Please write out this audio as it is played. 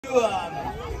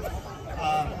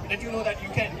let you know that you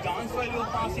can dance while you're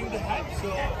passing the hat. So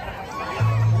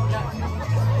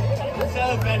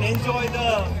yourself and enjoy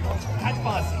the hat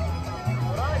passing.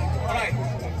 Alright,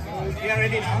 we are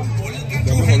ready now.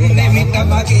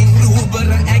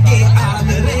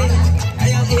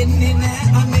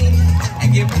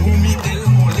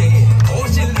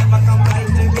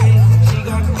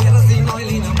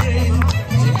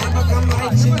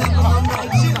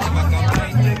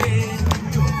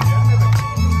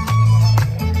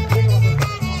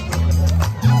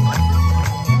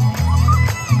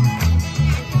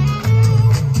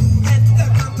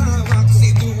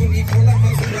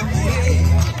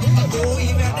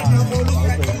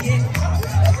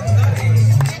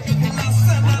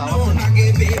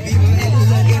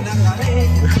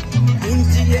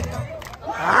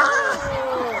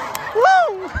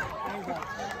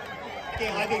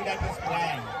 I think that was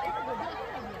planned.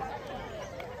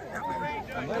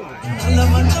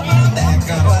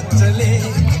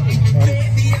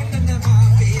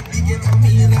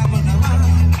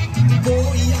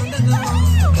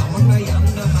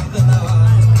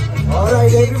 All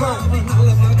right, everyone.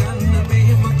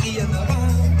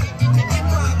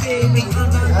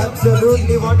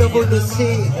 Absolutely wonderful to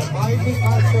see the mighty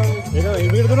castle.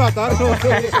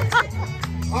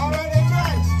 All right,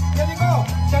 everyone. Here we go.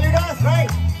 Shall we dance?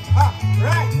 Right.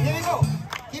 Right. Here we go.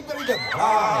 Keep the rhythm.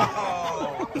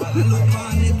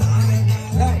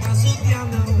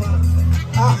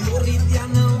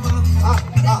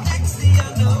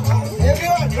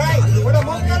 Everyone, right. What a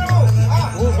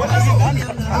move, what a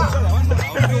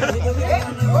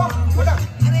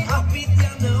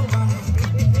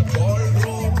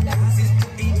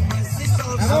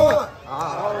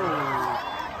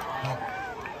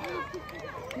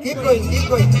Keep going, keep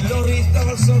going.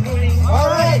 All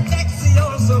right.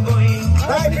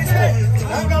 Right.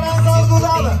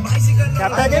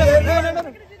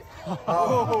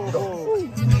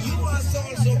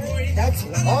 That's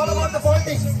all about the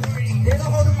politics. They know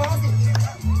how to pass it.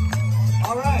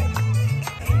 All right.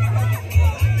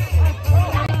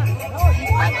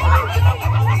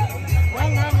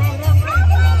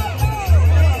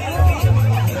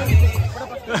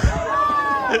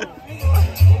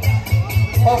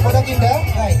 Oh, put it in there.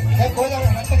 Right. Then go down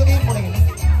and take it in. Put it in.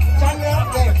 Chandra,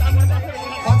 there.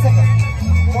 1 second.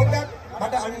 Hold that. But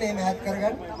the name add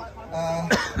kargan.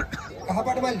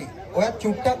 Kahapat malli. Oya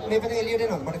chuttak me pene eliye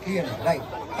na. But clear na. Right.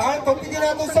 Kaan topi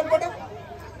dina to sab pata.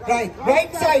 Right.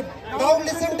 Right side. Now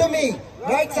listen to me.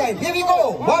 Right side. Here we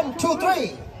go. 1, 2,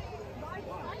 3.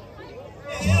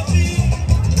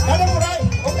 Hello, right.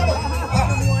 Okay.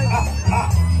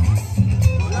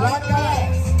 Right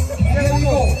guys. Here we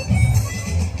go.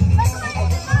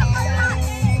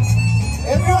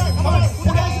 Everyone, come on,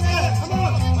 put it in there. Come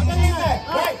on, put it in there.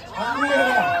 Right,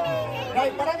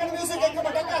 right. Patakan music, take the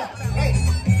patakan. Right.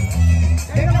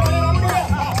 Take the patakan.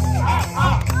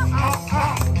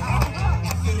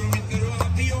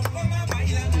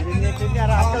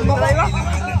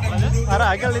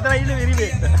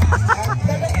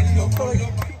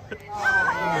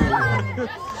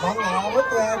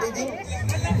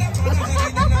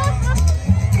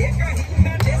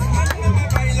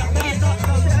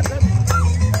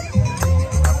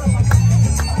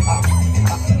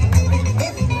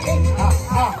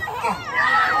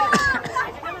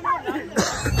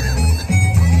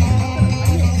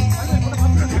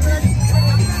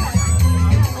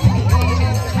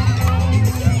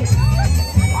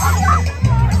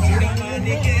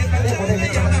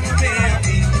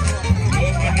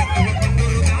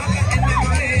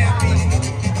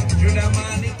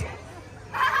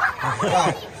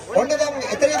 One of them,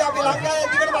 it's a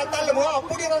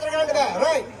Lanka,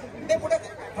 right? They put it,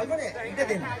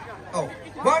 oh,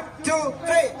 1, 2,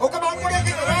 3. Oh, come on, put it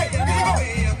right. Here we go.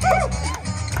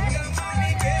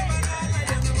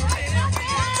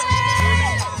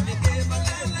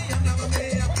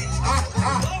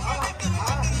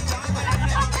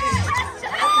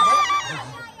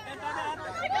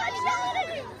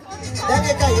 Then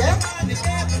it goes, yeah?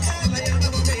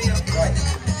 Right.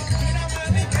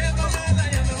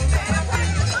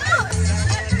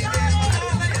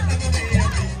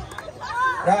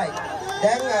 Right.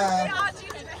 Then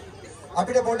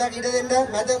අපිට පොඩ්ඩක් ඊට දෙන්න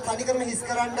මැද තනි කරන හිස්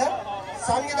කරන්න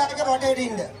සංවිධායක වටේට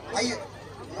ඉන්න අයිය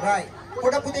right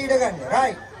පොඩ පුතේ ඊට ගන්න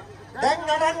right දැන්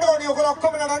නඩන්න ඕනේ ඔයගොල්ලෝ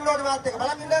ඔක්කොම නඩන්න ඕනේ මාත් එක්ක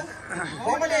බලන්න ඉන්න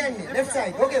කොහමද යන්නේ left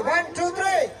side okay 1 2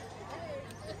 3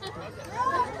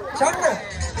 Channa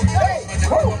hey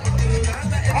go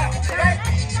right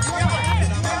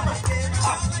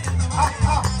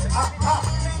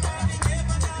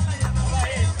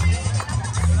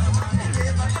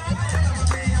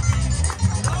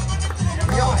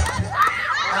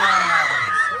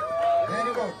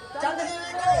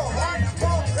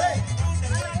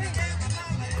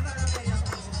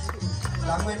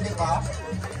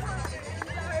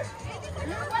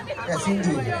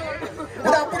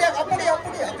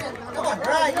on.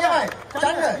 Right, yeah.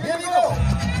 Chandler, here we go.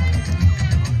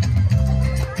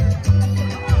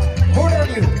 Good on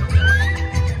you.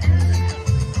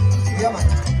 Yeah, man.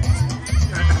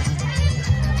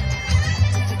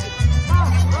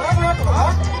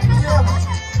 Yeah, man.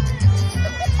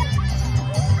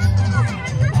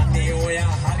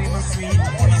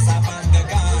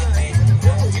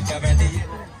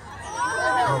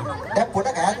 දැන්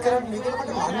පොඩක් ඈත් කරන්න මේකල මට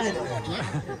ලං වෙනවා.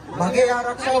 මගේ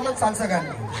ආරක්ෂාව මම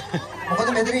සංසගන්නේ. මොකද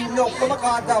මෙතන ඉන්න ඔක්කොම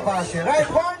කාර්යය පාර්ශ්වය. Right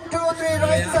 1 2 3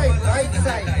 right side right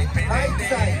side right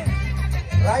side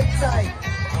right side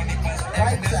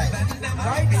right side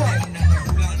right side.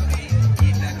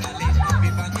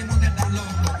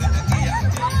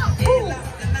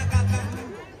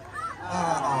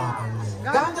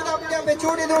 Ganda dapat yang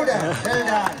becuri dulu dah. Well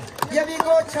done. Here we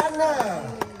go, Chandler.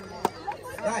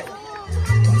 Right.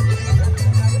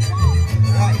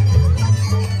 Right.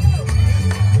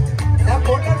 Dah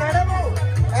photo nada mu.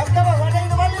 After what are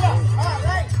you doing lah? Ah,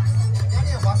 right. Yang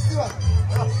ni pasti lah.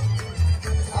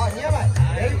 Ah, ni apa?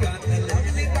 Very good.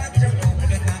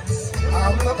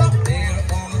 Apa?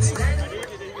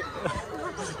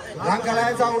 Lanka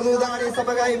lain sahaja udara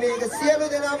sebagai mega siapa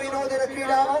dena minum dena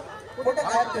kridawa. Photo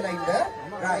cut line there.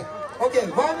 Right. Okay,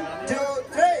 1 2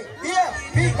 3. Here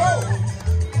we go.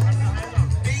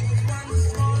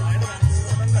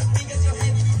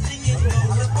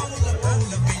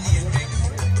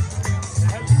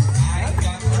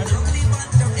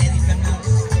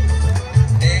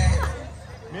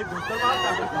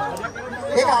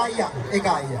 Ek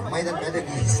aaya. Maidan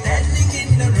ki. Standing in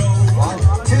the road. 1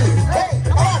 2 hey,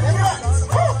 come on everyone.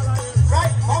 Woo.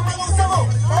 Right. One more time.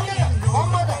 One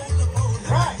more time.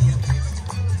 Right.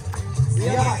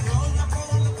 Yeah.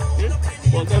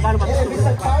 Hey,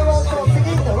 Mr. Kyle also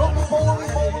singing the rope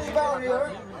bowling barrier.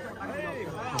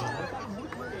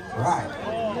 Right.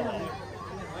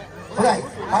 Right.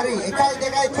 Hari, ekai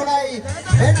dekai thunai.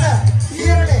 Benda.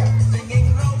 Here ne.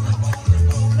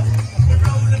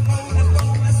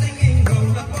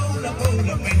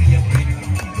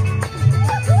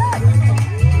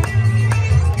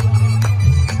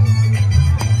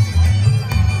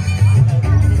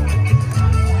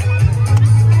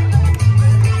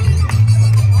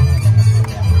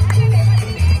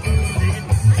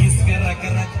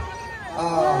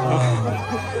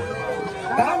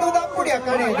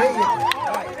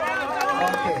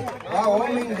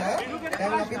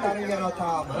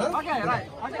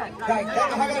 Right,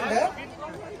 then haganda,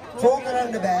 throw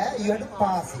around the bear, you have to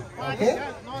pass it, okay?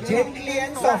 Gently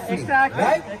and softly,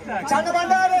 right? Chanda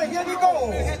Bandara, here we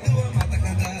go.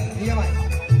 Here we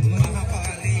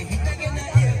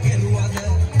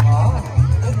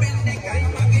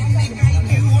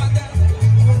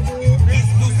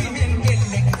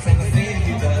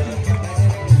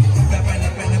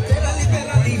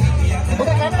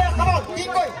come on, keep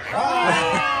going.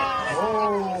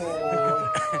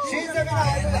 She's the winner.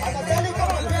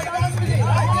 Come on, dance with me.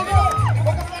 Right, here we go.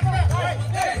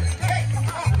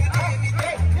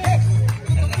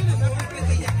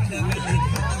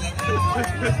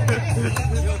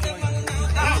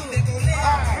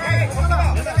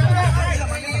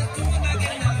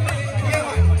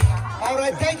 All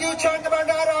right, thank you, Chanda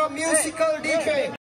Bandara, musical DJ.